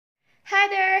Hi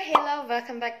there! Hello!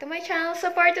 Welcome back to my channel.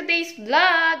 So for today's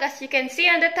vlog, as you can see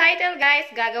on the title guys,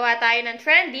 gagawa tayo ng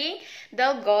trending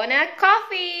Dalgona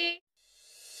Coffee!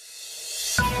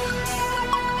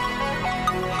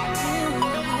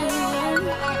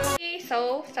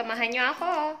 So, samahan nyo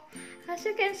ako. As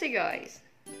you can see guys,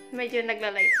 medyo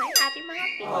naglalight sa ating mga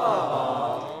pink.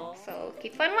 So,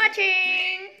 keep on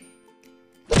watching!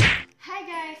 Hi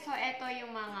guys! So, ito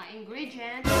yung mga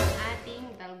ingredients ng ating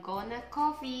Dalgona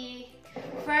Coffee.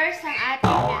 First, ang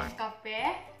ating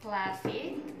Nescafe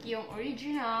Classic, yung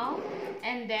original.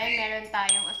 And then, meron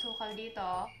tayong asukal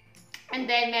dito. And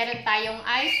then, meron tayong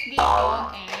ice dito.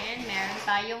 And meron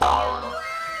tayong milk.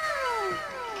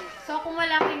 So, kung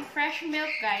wala kayong fresh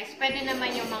milk guys, pwede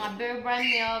naman yung mga Bear Brand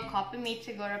milk, coffee mate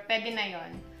siguro, pwede na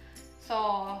yon.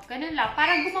 So, ganun lang.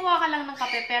 Parang gumawa ka lang ng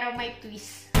kape pero may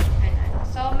twist.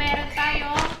 So, meron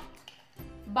tayong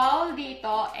bowl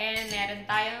dito and meron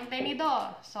tayong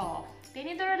tenidor. So,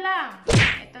 tenidor lang.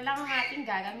 Ito lang ang ating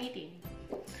gagamitin.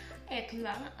 Ito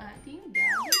lang ang ating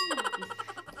gagamitin.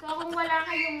 So, kung wala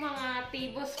kayong mga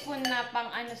tablespoon na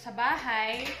pang ano sa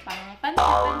bahay, pang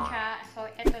tansya-tansya, so,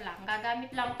 ito lang.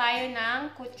 Gagamit lang tayo ng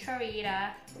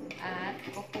kutsarita at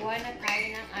kukuha na tayo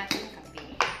ng ating kape.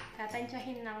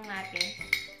 Tatansyahin lang natin.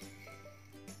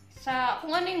 Sa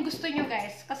kung ano yung gusto nyo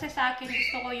guys. Kasi sa akin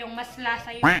gusto ko yung mas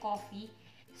lasa yung coffee.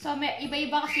 So, may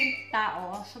iba-iba kasi yung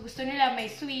tao. So, gusto nila may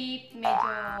sweet,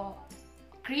 medyo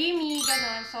creamy,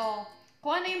 gano'n. So,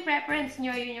 kung ano yung preference nyo,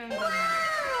 yun yung gano'n.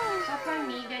 So, for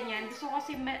me, ganyan. Gusto ko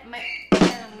kasi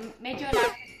medyo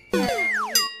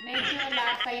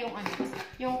lasa yung ano,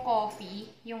 yung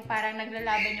coffee. Yung parang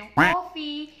naglalaban yung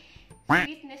coffee.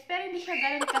 Sweetness, pero hindi siya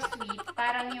ganun ka-sweet.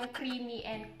 Parang yung creamy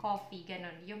and coffee,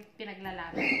 ganun. Yung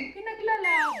pinaglalaban.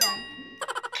 Pinaglalaban.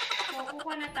 So,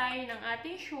 kukuha na tayo ng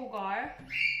ating sugar.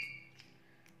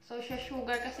 So, siya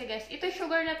sugar kasi guys. Ito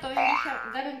sugar na to, hindi siya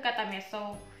ganun katamis.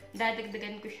 So,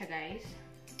 dadagdagan ko siya guys.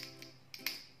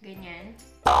 Ganyan.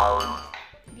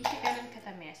 Hindi siya ganun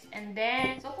katamis. And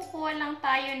then, so, kukuha lang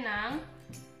tayo ng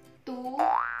 2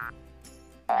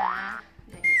 na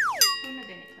ganito. 2 na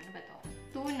ganito. Ano ba to?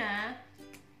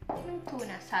 Yung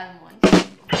tuna, salmon.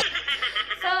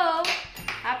 So,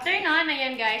 after nun,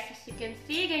 ayan guys, as you can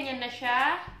see, ganyan na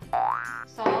siya.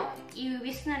 So,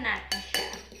 i-whisk na natin siya.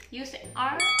 Use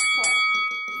our fork.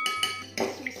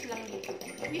 Whisk lang dito.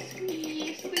 Whisk.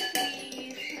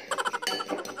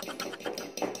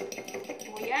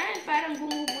 O yan, parang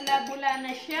bumubula-bula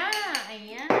na siya.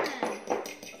 Ayan.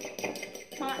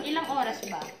 Mga ilang oras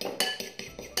ba?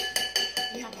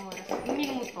 Ilang oras?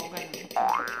 Minuto, ganun.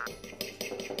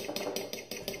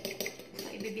 So,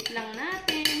 ibibit lang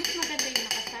natin. Mas maganda yung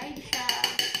nakaside siya.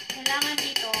 Kailangan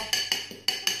dito,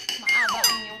 maaba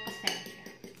ang iyong pasensya.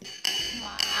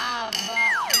 Maaba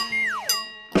ang iyong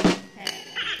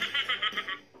pasensya.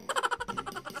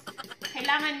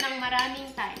 Kailangan ng maraming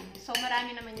time. So,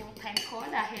 marami naman yung time ko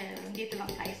dahil dito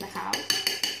lang tayo sa house.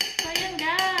 So, ayan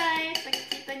guys.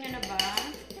 Nakikita nyo na ba?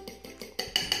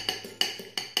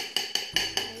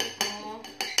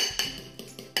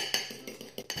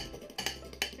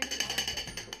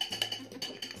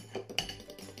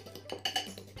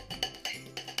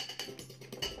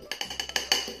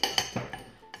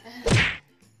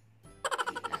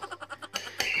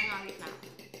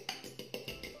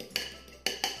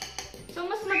 So,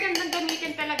 mas magandang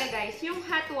gamitin talaga guys, yung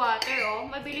hot water, oh,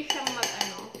 mabilis siyang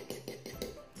magbula-bula.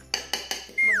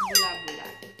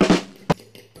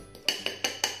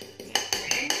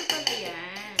 Ganito pala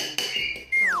yan.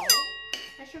 So,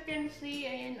 as you can see,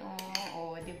 ayan,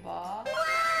 oh, diba?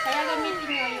 Kaya gamitin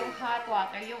nyo yung hot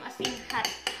water, yung asin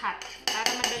hot, para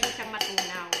madali siyang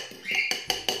matunaw.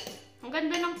 Ang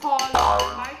ganda ng color,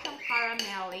 parang siyang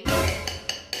caramelly.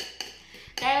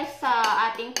 Dahil sa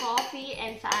ating coffee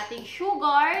and sa ating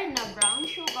sugar na brown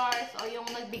sugar, so yung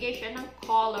nagbigay siya ng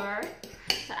color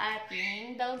sa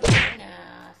ating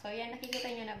dalgona. So yan,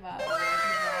 nakikita nyo na ba? Diba?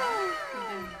 Ang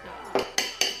ganda.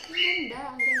 Ang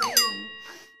ganda yun.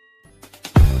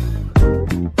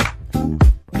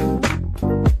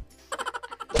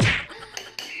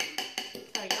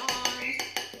 So yun.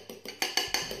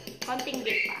 Konting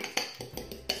bit pa.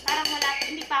 Parang wala,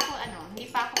 hindi pa ako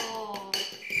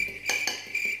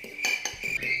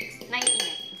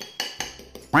naiinit.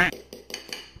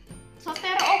 So,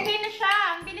 pero okay na siya.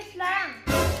 Ang bilis lang.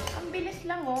 Ang bilis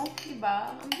lang, oh.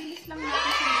 Diba? Ang bilis lang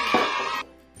natin siya.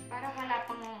 Para wala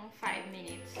pang 5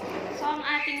 minutes. So, ang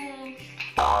ating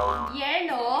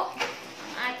yellow,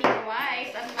 ang ating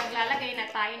rice, at maglalagay na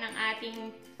tayo ng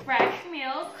ating fresh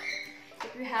milk.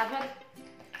 If you have a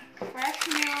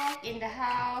fresh milk in the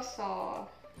house, so,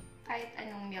 kahit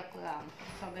anong milk lang.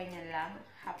 So, ganyan lang.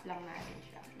 Half lang natin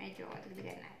siya. Medyo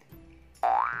dagdagan natin.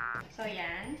 So,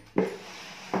 yan.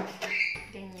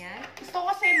 Ganyan. Gusto ko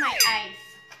kasi may ice.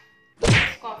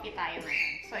 Ice coffee tayo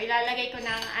ngayon. So, ilalagay ko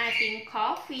na ang ating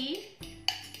coffee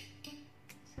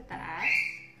sa taas.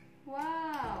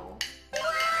 Wow!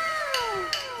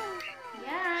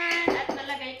 Yan. At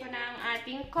nalagay ko na ang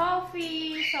ating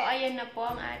coffee. So, ayan na po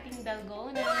ang ating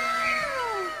dalgona.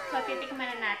 So, titikman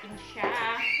na natin siya.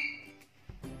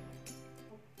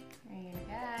 Ayan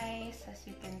guys, as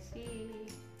you can see.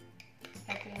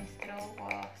 Ito yung straw ko.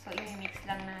 So, i-mix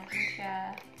lang natin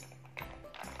siya.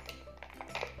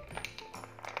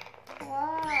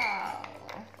 Wow!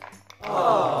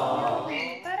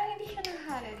 Yummy. Parang hindi siya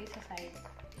nahalo dito sa side.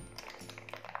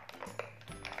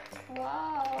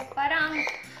 Wow! Parang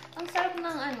ang sarap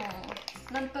ng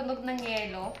ng tunog ng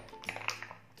yelo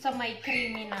sa may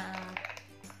creamy na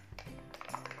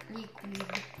liquid.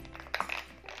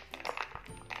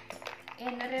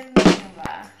 Narinig nyo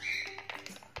ba?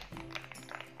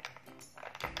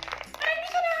 Parang hindi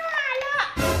siya nahalo!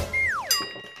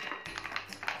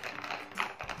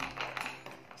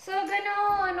 So,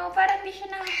 gano'n, parang hindi siya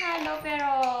nahalo, pero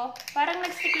parang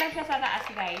nag-stick lang siya sa taas,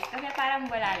 guys. Kasi parang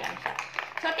wala lang siya.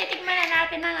 So, titikman na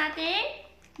natin ang ating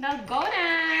dalgona.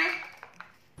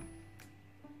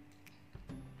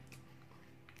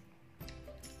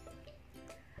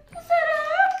 Ang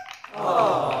sarap!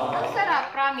 Ang sarap,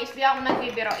 promise. Di ako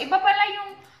nagbibiro. Iba pala yung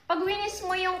pag winis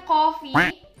mo yung coffee,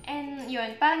 and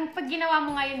yun, parang pag ginawa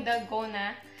mo nga yung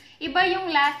dalgona, iba yung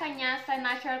lasa niya sa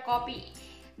natural coffee.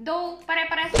 Though,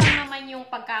 pare-pares lang naman yung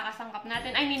pagkakasangkap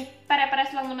natin. I mean, pare-pares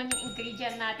lang naman yung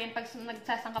ingredient natin pag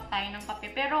nagsasangkap tayo ng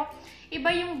kape. Pero, iba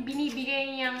yung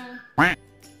binibigay niyang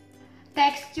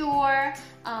texture,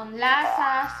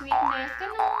 lasa, sweetness,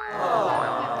 ganun.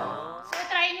 So,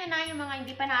 try nyo na yung mga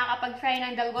hindi pa nakakapag-try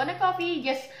ng Dalgona Coffee.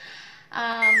 Just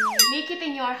make it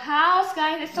in your house,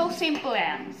 guys. It's so simple.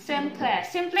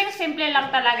 Simple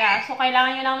lang talaga. So,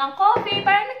 kailangan nyo lang ng coffee.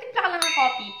 Parang nagtimpla ka lang ng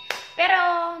coffee. Pero,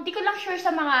 hindi ko lang sure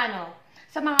sa mga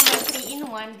sa mga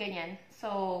 3-in-1, ganyan.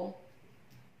 So,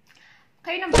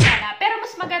 kayo nang bahala. Pero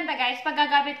mas maganda, guys, pag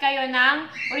gagamit kayo ng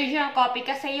original coffee.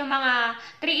 Kasi yung mga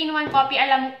 3-in-1 coffee,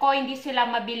 alam ko, hindi sila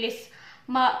mabilis.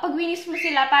 Pag winis mo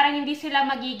sila, parang hindi sila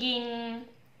magiging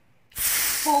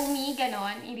foamy,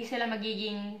 ganon. Hindi sila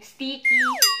magiging sticky.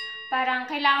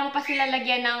 Parang kailangan mo pa sila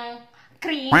lagyan ng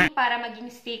cream para maging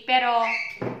stick. Pero,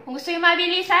 kung gusto yung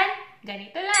mabilisan,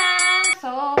 ganito lang.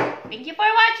 So, thank you for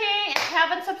watching. If you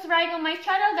haven't subscribed on my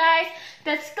channel, guys,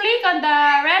 just click on the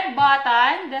red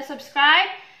button, the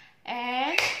subscribe.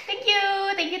 And thank you.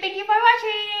 Thank you for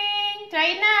watching.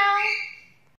 Try it now.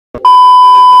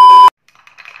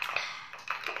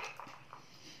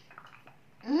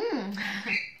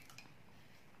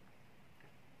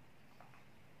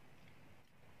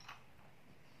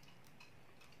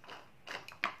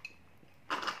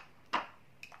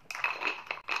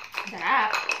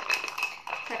 Sarap.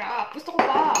 Sarap. Gusto ko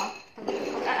pa.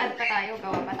 Pag-add pa tayo,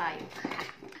 gawa pa tayo.